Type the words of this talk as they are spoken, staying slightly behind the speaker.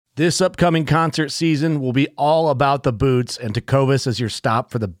This upcoming concert season will be all about the boots, and Tecovas is your stop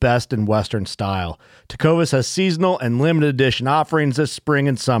for the best in Western style. Tecovas has seasonal and limited edition offerings this spring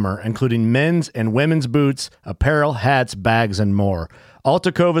and summer, including men's and women's boots, apparel, hats, bags, and more. All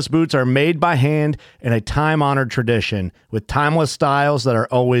Tecovas boots are made by hand in a time-honored tradition with timeless styles that are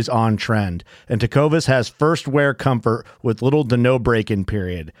always on trend. And Tecovas has first wear comfort with little to no break-in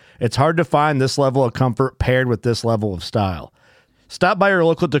period. It's hard to find this level of comfort paired with this level of style. Stop by your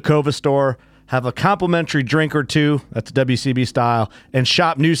local Tecovas store, have a complimentary drink or two, that's WCB style, and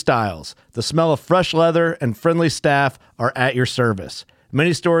shop new styles. The smell of fresh leather and friendly staff are at your service.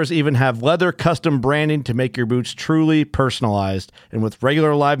 Many stores even have leather custom branding to make your boots truly personalized. And with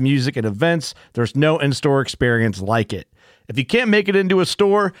regular live music and events, there's no in-store experience like it. If you can't make it into a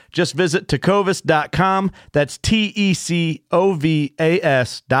store, just visit tecovas.com. That's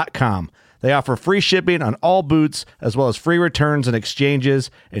TECOVAS.com. They offer free shipping on all boots, as well as free returns and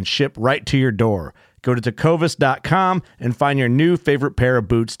exchanges, and ship right to your door. Go to tecovas.com and find your new favorite pair of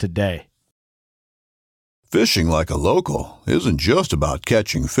boots today. Fishing like a local isn't just about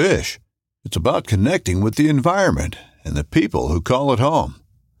catching fish. It's about connecting with the environment and the people who call it home.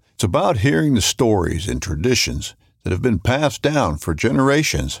 It's about hearing the stories and traditions that have been passed down for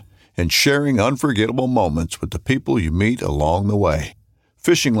generations and sharing unforgettable moments with the people you meet along the way.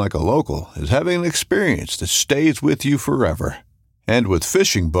 Fishing like a local is having an experience that stays with you forever. And with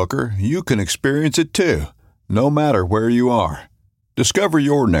Fishing Booker, you can experience it too, no matter where you are. Discover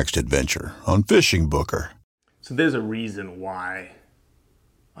your next adventure on Fishing Booker. So there's a reason why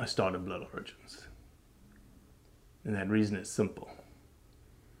I started Blood Origins. And that reason is simple.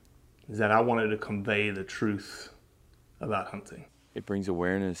 Is that I wanted to convey the truth about hunting. It brings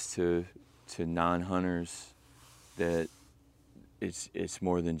awareness to non-hunters that it's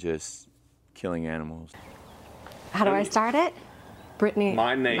more than just killing animals. How do I start it? Brittany.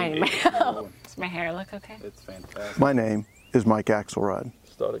 My name. Does my hair look okay? It's fantastic. My name is Mike Axelrod.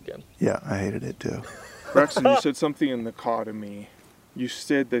 Start again. Yeah, I hated it too. Braxton, you said something in the car to me. You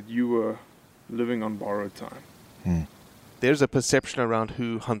said that you were living on borrowed time. There's a perception around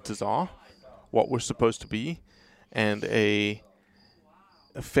who hunters are, what we're supposed to be, and a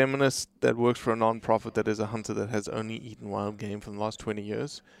feminist that works for a non-profit that is a hunter that has only eaten wild game for the last 20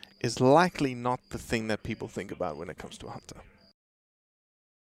 years is likely not the thing that people think about when it comes to a hunter.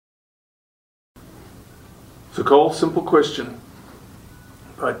 So Cole, simple question,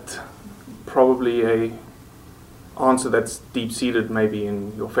 but probably a answer that's deep-seated maybe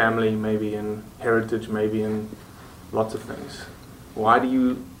in your family, maybe in heritage, maybe in lots of things. Why do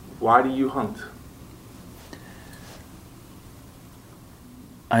you hunt?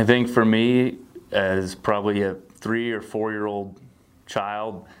 I think for me, as probably a 3 or 4 year old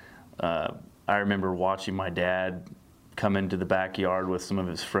child, I remember watching my dad come into the backyard with some of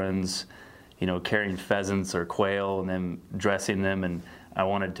his friends, carrying pheasants or quail and then dressing them, and I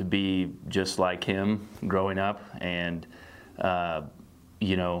wanted to be just like him growing up. And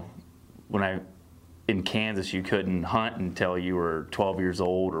when in Kansas, you couldn't hunt until you were 12 years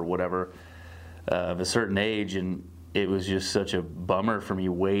old or whatever, of a certain age, and it was just such a bummer for me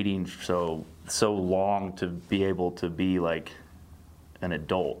waiting so long to be able to be like an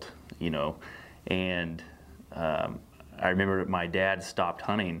adult, And I remember my dad stopped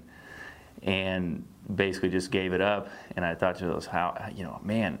hunting and basically just gave it up. And I thought to myself,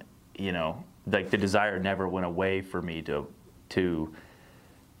 like the desire never went away for me to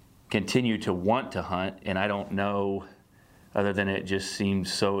continue to want to hunt. And I don't know, other than it just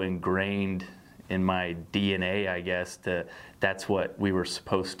seems so ingrained in my DNA, I guess, that's what we were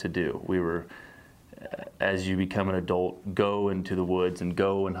supposed to do. We were, as you become an adult, go into the woods and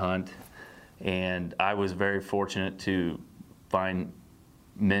go and hunt. And I was very fortunate to find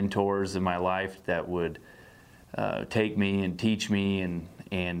mentors in my life that would take me and teach me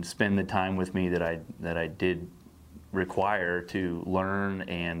and spend the time with me that I did require to learn.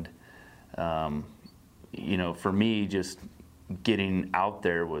 And for me, just getting out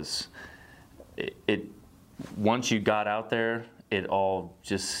there was it. Once you got out there, it all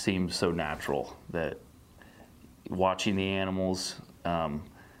just seemed so natural. That watching the animals,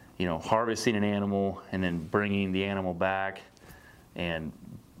 harvesting an animal and then bringing the animal back and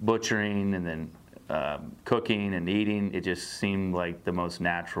butchering and then cooking and eating, it just seemed like the most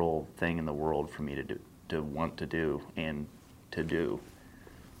natural thing in the world for me to want to do and to do.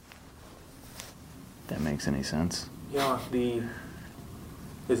 If that makes any sense? Yeah,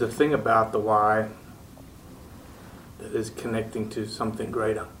 there's a thing about the why that is connecting to something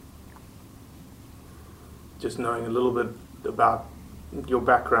greater. Just knowing a little bit about your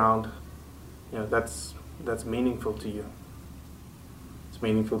background, that's meaningful to you. It's it's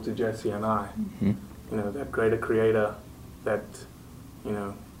meaningful to Jesse and I. Mm-hmm. You know, that greater creator that, you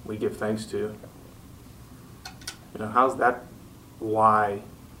know, we give thanks to. You know, how's that why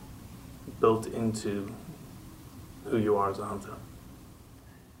built into who you are as a hunter?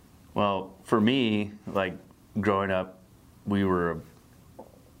 Well, for me, like growing up, we were,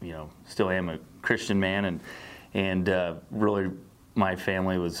 you know, still am a Christian man, and really my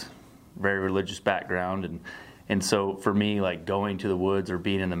family was very religious background, and so for me, like going to the woods or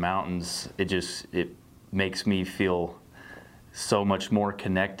being in the mountains, it makes me feel so much more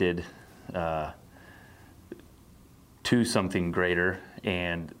connected to something greater,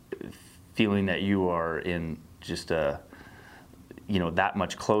 and feeling that you are in just you know, that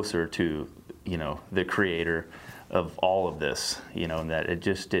much closer to, you know, the creator of all of this, you know, and that it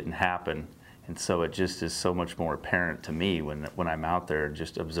just didn't happen. And so it just is so much more apparent to me when I'm out there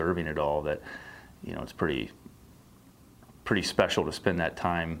just observing it all, that, you know, it's pretty special to spend that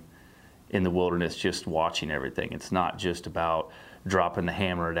time in the wilderness just watching everything. It's not just about dropping the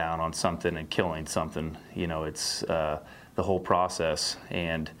hammer down on something and killing something, you know, it's the whole process.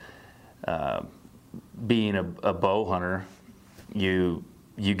 And being a bow hunter, you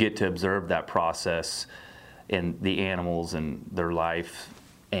get to observe that process and the animals and their life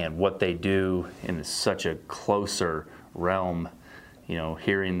and what they do in such a closer realm, you know,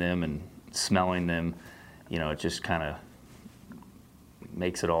 hearing them and smelling them, you know, it just kind of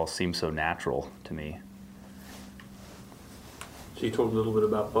makes it all seem so natural to me. So you talked a little bit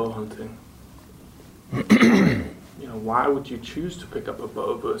about bow hunting. You know, why would you choose to pick up a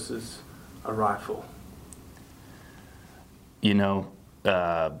bow versus a rifle? You know,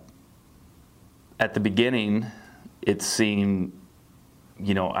 at the beginning, it seemed,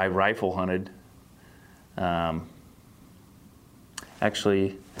 you know, I rifle hunted.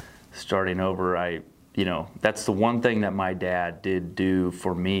 Actually, starting over, you know, that's the one thing that my dad did do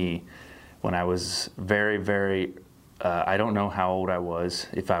for me when I was very, very, I don't know how old I was.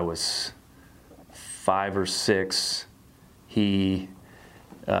 If I was 5 or 6, he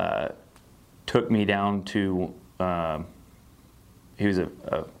took me down to, he was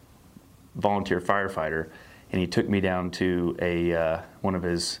a volunteer firefighter, and he took me down to one of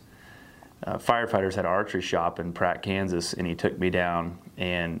his firefighters had an archery shop in Pratt, Kansas, and he took me down,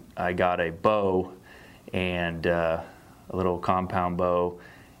 and I got a bow and a little compound bow,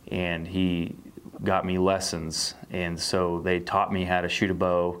 and he got me lessons, and so they taught me how to shoot a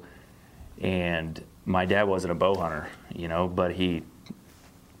bow. And my dad wasn't a bow hunter, you know, but he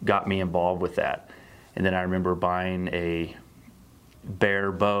got me involved with that. And then I remember buying a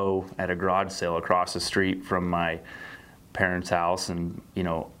bear bow at a garage sale across the street from my parents' house, and, you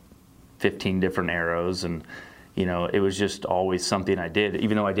know, 15 different arrows, and, you know, it was just always something I did.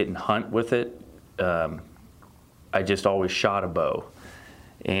 Even though I didn't hunt with it, I just always shot a bow.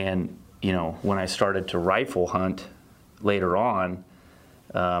 And, you know, when I started to rifle hunt later on,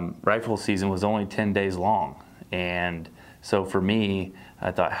 rifle season was only 10 days long. And so for me,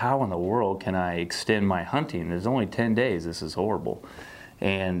 I thought, how in the world can I extend my hunting? There's only 10 days. This is horrible.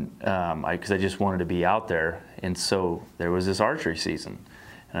 And because I just wanted to be out there. And so there was this archery season.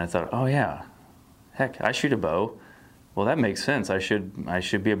 And I thought, oh yeah, heck, I shoot a bow. Well, that makes sense. I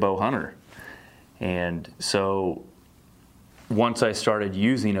should be a bow hunter. And so once I started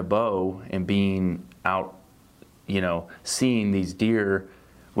using a bow and being out, you know, seeing these deer,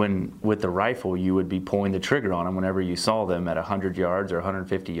 when with the rifle you would be pulling the trigger on them whenever you saw them at 100 yards or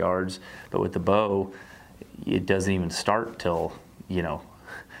 150 yards, but with the bow it doesn't even start till, you know,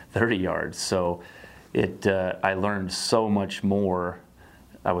 30 yards. So I learned so much more.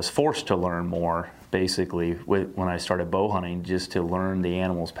 I was forced to learn more basically when I started bow hunting, just to learn the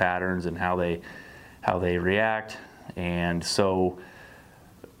animals' patterns and how they react. And so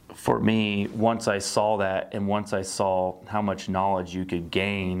for me, once I saw that, and once I saw how much knowledge you could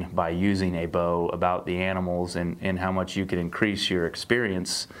gain by using a bow about the animals, and how much you could increase your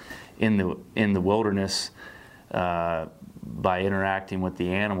experience in the wilderness by interacting with the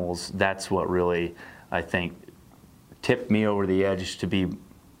animals, that's what really, I think, tipped me over the edge to be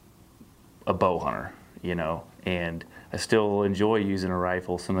a bow hunter, you know. And I still enjoy using a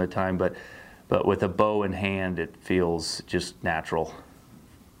rifle some of the time, but with a bow in hand, it feels just natural.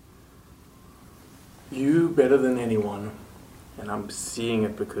 You better than anyone, and I'm seeing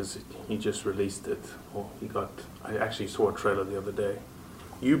it because he just released it, or I actually saw a trailer the other day.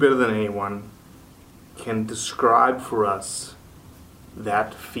 You better than anyone can describe for us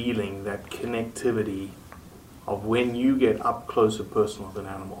that feeling, that connectivity of when you get up close and personal with an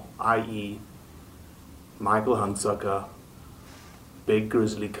animal, i.e. Michael Hunsucker, big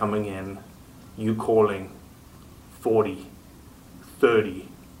grizzly coming in, you calling 40, 30,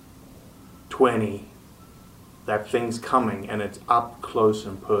 20, that thing's coming and it's up close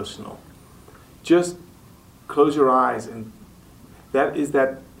and personal. Just close your eyes, and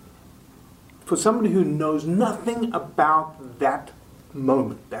that for somebody who knows nothing about that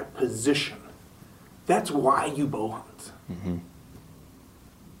moment, that position, that's why you bow hunt. Mm-hmm.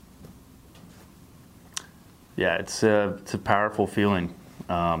 Yeah, it's a powerful feeling.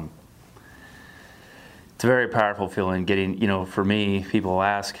 It's a very powerful feeling getting, for me, people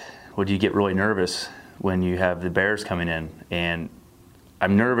ask, well, do you get really nervous when you have the bears coming in? And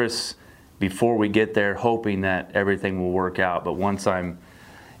I'm nervous before we get there, hoping that everything will work out. But once I'm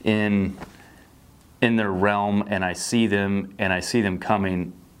in their realm and I see them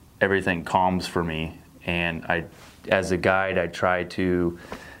coming, everything calms for me. And as a guide, I try to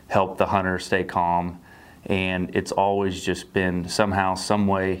help the hunter stay calm. And it's always just been somehow, some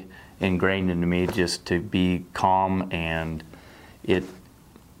way ingrained into me just to be calm, and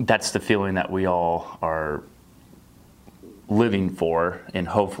that's the feeling that we all are living for, and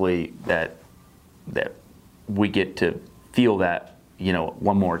hopefully that we get to feel that,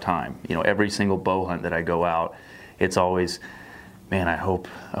 one more time. Every single bow hunt that I go out, it's always, man, I hope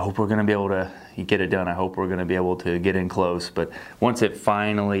we're going to be able to get it done. I hope we're going to be able to get in close. But once it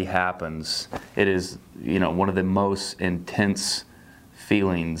finally happens, it is, one of the most intense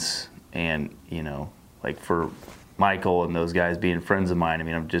feelings. And, like for Michael and those guys being friends of mine,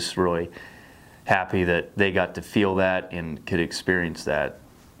 I'm just really happy that they got to feel that and could experience that,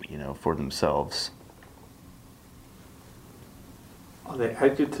 for themselves. Are there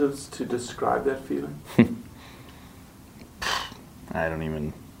adjectives to describe that feeling? I don't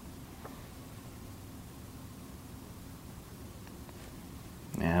even...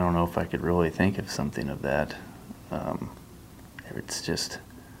 I don't know if I could really think of something of that. It's just...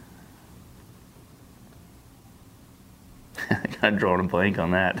 I kind of drawing a blank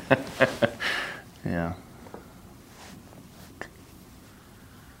on that. Yeah.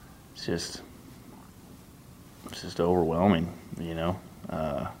 It's just overwhelming,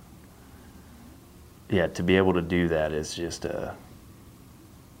 Yeah, to be able to do that is just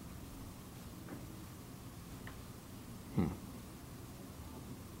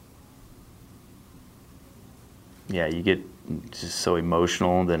Yeah, you get just so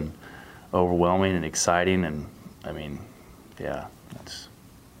emotional, then overwhelming and exciting, and yeah,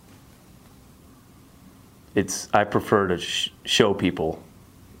 I prefer to show people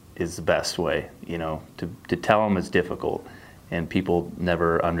is the best way, to tell them is difficult, and people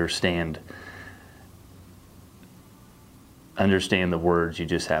never understand the words. You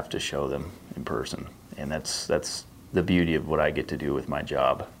just have to show them in person, and that's the beauty of what I get to do with my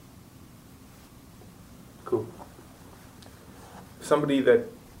job. Cool. Somebody that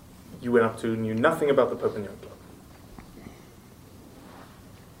you went up to knew nothing about the Pope and Young Club.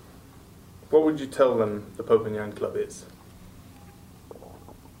 What would you tell them the Pope and Young Club is?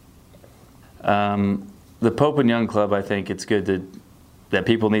 The Pope and Young Club, I think it's good that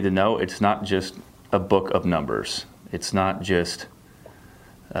people need to know it's not just a book of numbers. It's not just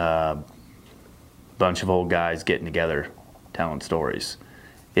a bunch of old guys getting together telling stories.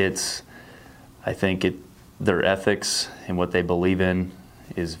 I think their ethics and what they believe in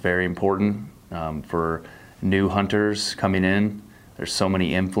is very important for new hunters coming in. There's so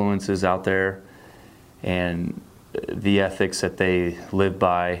many influences out there, and the ethics that they live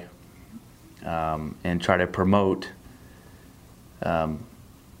by and try to promote are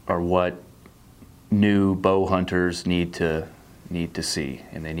what new bow hunters need to see,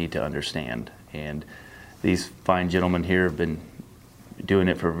 and they need to understand. And these fine gentlemen here have been doing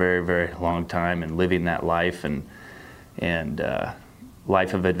it for a very, very long time and living that life and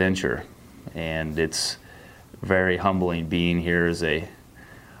life of adventure. And it's very humbling being here as a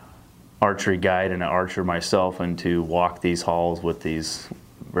archery guide and an archer myself, and to walk these halls with these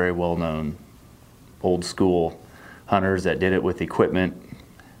very well-known old school hunters that did it with equipment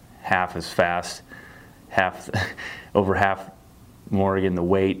half as fast, over half more again the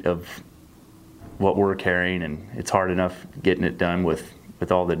weight of what we're carrying, and it's hard enough getting it done with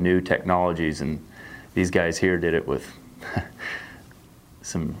all the new technologies, and these guys here did it with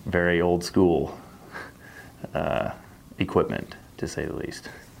some very old school equipment, to say the least.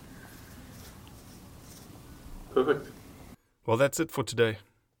 Perfect. Well, that's it for today.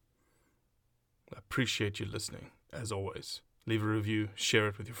 I appreciate you listening, as always. Leave a review, share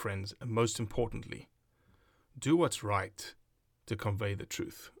it with your friends, and most importantly, do what's right to convey the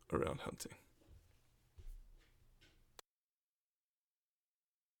truth around hunting.